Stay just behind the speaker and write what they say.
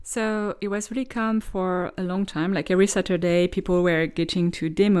So it was really calm for a long time. Like every Saturday, people were getting to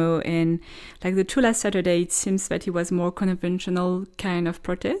demo, and like the two last Saturday, it seems that it was more conventional kind of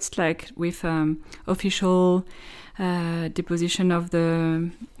protest, like with official deposition of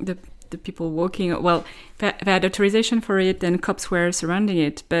the people walking. Well, they had authorization for it, and cops were surrounding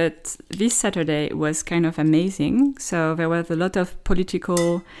it. But this Saturday was kind of amazing. So there was a lot of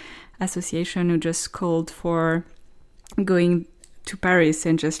political association who just called for going to Paris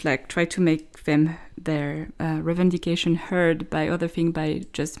and just like try to make them their revendication heard by other thing by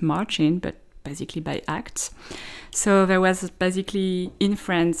just marching, but basically by acts. So there was basically in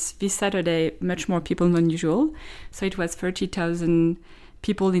France this Saturday much more people than usual. So it was 30,000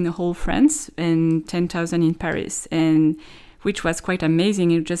 people in the whole France and 10,000 in Paris, and which was quite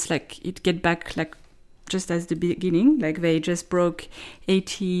amazing. It just like it get back like just as the beginning, like they just broke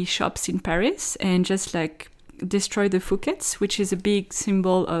 80 shops in Paris and just like destroy the Fouquet's, which is a big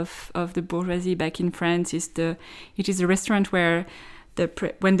symbol of the bourgeoisie back in France. It is a restaurant where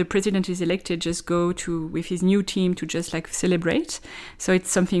when the president is elected, just go to with his new team to just like celebrate. So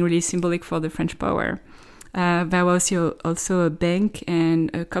it's something really symbolic for the French power. There was also a bank and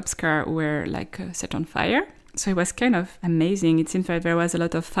a cop's car were like set on fire. So it was kind of amazing. It seems like there was a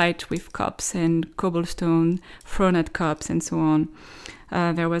lot of fight with cops and cobblestone thrown at cops and so on.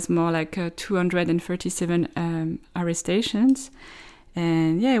 There was more like 237 arrestations,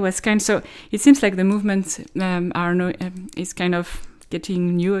 and yeah, it was kind. So it seems like the movement is kind of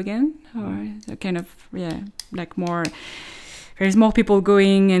getting new again, or kind of like more. There's more people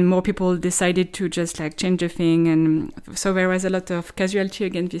going, and more people decided to just like change the thing, and so there was a lot of casualty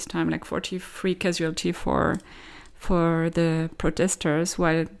again this time, like 43 casualty for the protesters,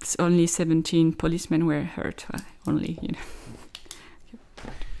 while only 17 policemen were hurt. Only.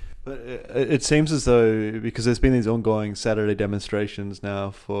 But it seems as though, because there's been these ongoing Saturday demonstrations now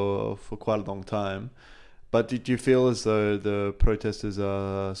for quite a long time, but did you feel as though the protesters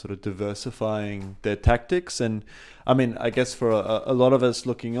are sort of diversifying their tactics? And I mean, I guess for a lot of us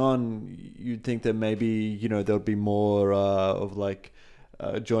looking on, you'd think that maybe, there'll be more of like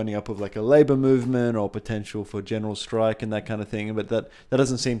joining up with like a labor movement or potential for general strike and that kind of thing, but that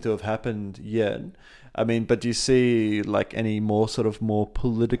doesn't seem to have happened yet. I mean, but do you see like any more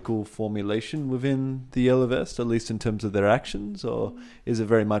political formulation within the Yellow Vest, at least in terms of their actions, or is it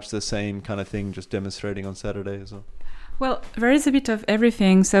very much the same kind of thing, just demonstrating on Saturday as well? Well, there is a bit of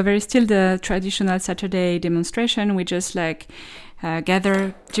everything. So there is still the traditional Saturday demonstration. We just like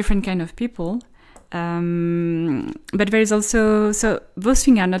gather different kind of people. But there is also, so those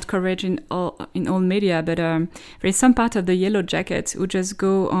things are not covered in all media, but there is some part of the Yellow Jackets who just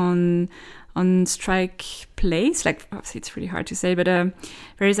go on strike place, like it's really hard to say, but there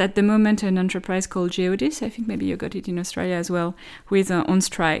is at the moment an enterprise called Geodis, I think maybe you got it in Australia as well, who is on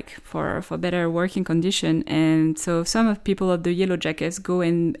strike for better working condition. And so some of people of the Yellow Jackets go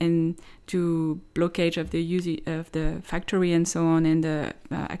and do blockage of the factory and so on, and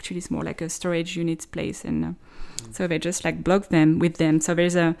actually it's more like a storage units place, and so they just like block them with them. So there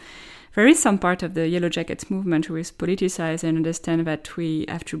is some part of the Yellow Jackets movement who is politicized and understand that we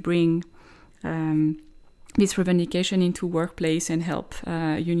have to bring this revendication into workplace and help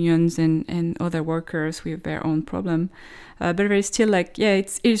unions and other workers with their own problem. But there is still like,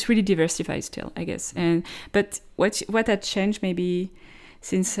 it's really diversified still, I guess. But what had changed maybe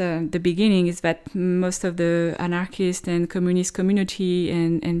since the beginning is that most of the anarchist and communist community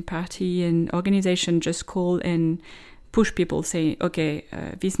and party and organization just call and push people, say, okay,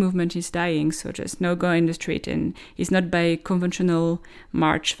 this movement is dying, so just no go in the street, and it's not by conventional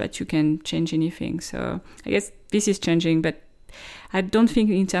march that you can change anything. So I guess this is changing, but I don't think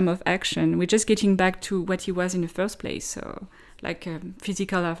in terms of action, we're just getting back to what it was in the first place. So like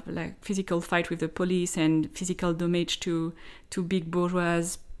physical fight with the police and physical damage to big bourgeois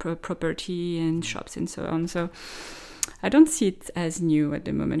property and shops and so on. So I don't see it as new at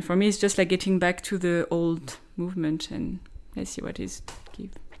the moment. For me, it's just like getting back to the old movement, and let's see what is give.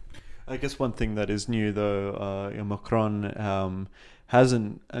 I guess one thing that is new, though, Macron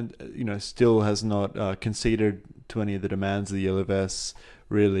hasn't, and still has not conceded to any of the demands of the Yellow Vests,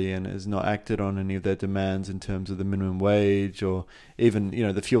 really, and has not acted on any of their demands in terms of the minimum wage, or even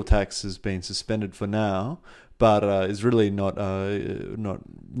the fuel tax has been suspended for now, but is really not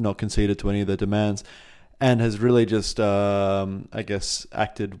conceded to any of their demands. And has really just, I guess,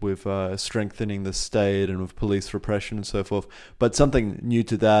 acted with strengthening the state and with police repression and so forth. But something new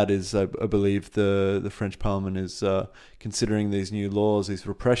to that is, I believe, the French Parliament is considering these new laws, these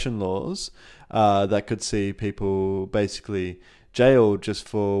repression laws, that could see people basically jailed just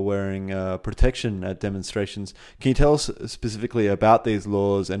for wearing protection at demonstrations. Can you tell us specifically about these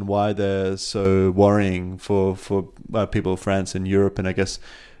laws and why they're so worrying for people of France and Europe, and I guess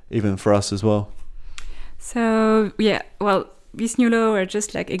even for us as well? So, yeah, well, this new law are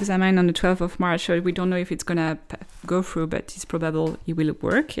just like examined on the 12th of March, so we don't know if it's gonna go through, but it's probable it will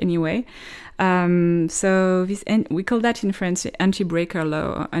work anyway. So this, and we call that in France anti-breaker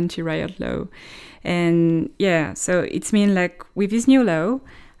law or anti-riot law. And yeah, so it's mean like with this new law,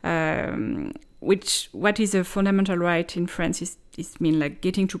 what is a fundamental right in France is mean like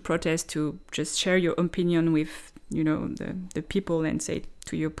getting to protest, to just share your opinion with, you know, the people and say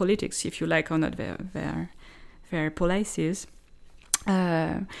to your politics, if you like or not their policies.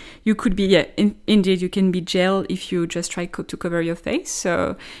 You could be, indeed, you can be jailed if you just try to cover your face.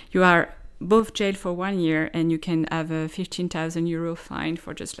 So you are both jailed for 1 year, and you can have a 15,000 euro fine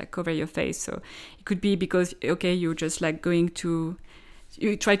for just like cover your face. So it could be because, okay, you're just like you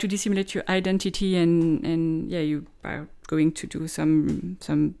try to dissimulate your identity, and you are going to do some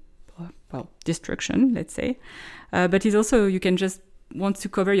destruction, let's say. But it's also, you can just want to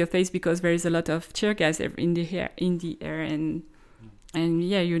cover your face because there is a lot of tear gas in the air, and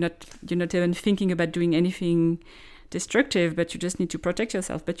you're not even thinking about doing anything destructive, but you just need to protect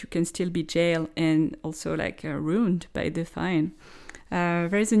yourself. But you can still be jailed and also like ruined by the fine.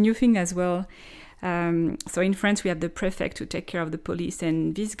 There is a new thing as well. So in France, we have the prefect to take care of the police,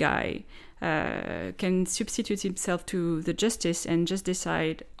 and this guy can substitute himself to the justice and just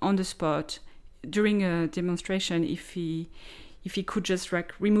decide on the spot during a demonstration if he could just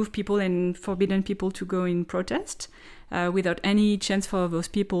like remove people and forbidden people to go in protest without any chance for those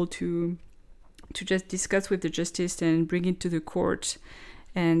people to just discuss with the justice and bring it to the court.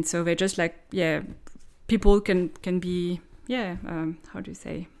 And so they're just like, people can be, how do you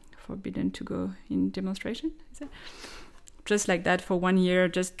say, forbidden to go in demonstration? Is it? Just like that for 1 year,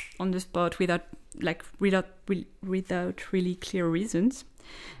 just on the spot without really clear reasons.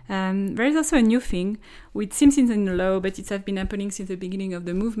 There is also a new thing, which seems in the law, but it has been happening since the beginning of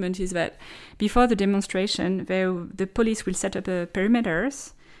the movement, is that before the demonstration, the police will set up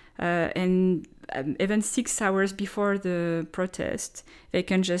perimeters, and even 6 hours before the protest, they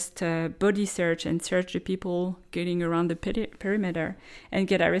can just body search and search the people getting around the perimeter and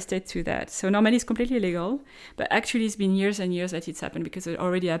get arrested to that. So normally it's completely illegal, but actually it's been years and years that it's happened, because it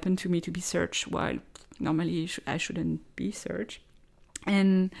already happened to me to be searched while normally I shouldn't be searched.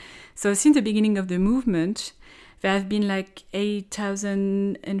 And so since the beginning of the movement, there have been like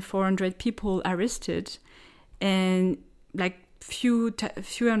 8,400 people arrested, and like few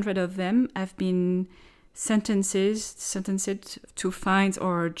hundred of them have been sentenced to fines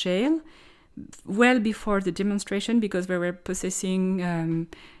or jail well before the demonstration, because they were possessing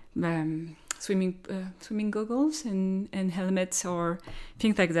swimming goggles and helmets or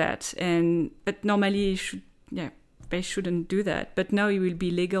things like that. But normally they shouldn't do that. But now it will be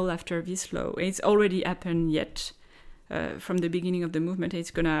legal after this law. It's already happened from the beginning of the movement.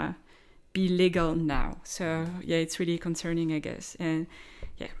 It's gonna be legal now. So it's really concerning, I guess. And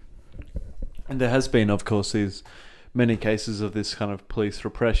there has been, of course, these many cases of this kind of police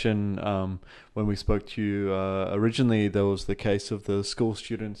repression. When we spoke to you originally, there was the case of the school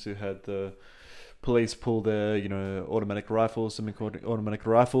students who had the police pull their, automatic rifles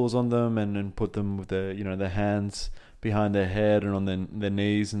on them, and put them with their hands behind their head and on their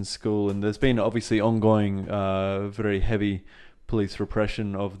knees in school. And there's been obviously ongoing, very heavy police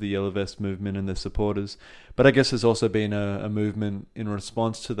repression of the Yellow Vest movement and their supporters. But I guess there's also been a movement in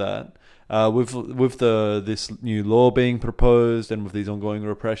response to that. With this new law being proposed and with these ongoing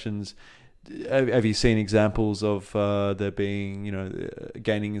repressions, have you seen examples of there being,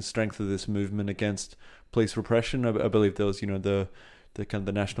 gaining in strength of this movement against police repression? I believe there was, the kind of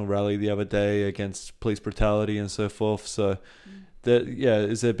the national rally the other day against police brutality and so forth. So,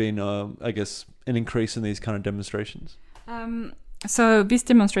 has there been, I guess, an increase in these kind of demonstrations? So this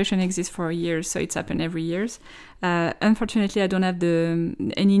demonstration exists for years, so it's happened every year. Unfortunately, I don't have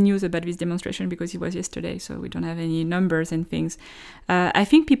any news about this demonstration because it was yesterday, so we don't have any numbers and things. I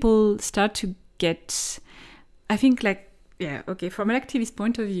think people start to get, from an activist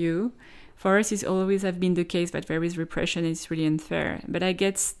point of view, for us it's always have been the case that there is repression, it's really unfair. But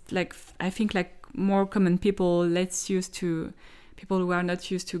I think more common people, people who are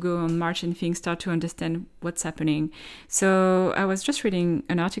not used to go on march and things, start to understand what's happening. So I was just reading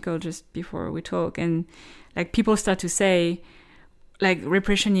an article just before we talk, and people start to say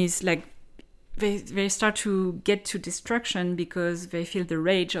repression is they start to get to destruction because they feel the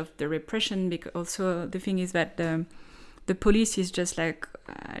rage of the repression. Because also the thing is that the police is just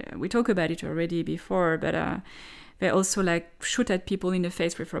we talk about it already before, but they also like shoot at people in the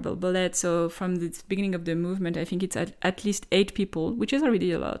face with rubber bullets. So from the beginning of the movement, I think it's at least 8 people, which is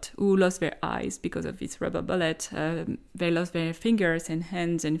already a lot, who lost their eyes because of this rubber bullet. They lost their fingers and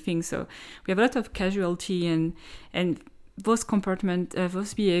hands and things. So we have a lot of casualty, and those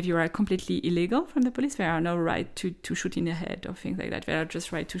those behavior are completely illegal from the police. They are no right to shoot in the head or things like that. They are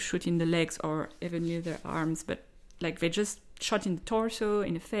just right to shoot in the legs or even near their arms, but like they just shot in the torso,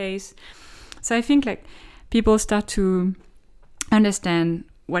 in the face. So I think like people start to understand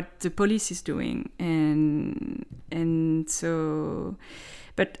what the police is doing, and so,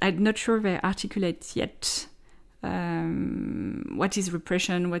 but I'm not sure they articulate yet what is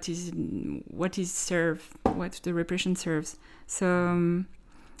repression, what the repression serves. So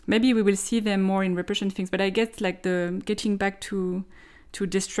maybe we will see them more in repression things. But I guess like the getting back to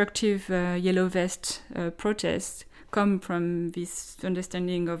destructive yellow vest protests come from this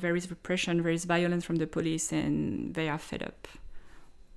understanding of there is repression, there is violence from the police, and they are fed up.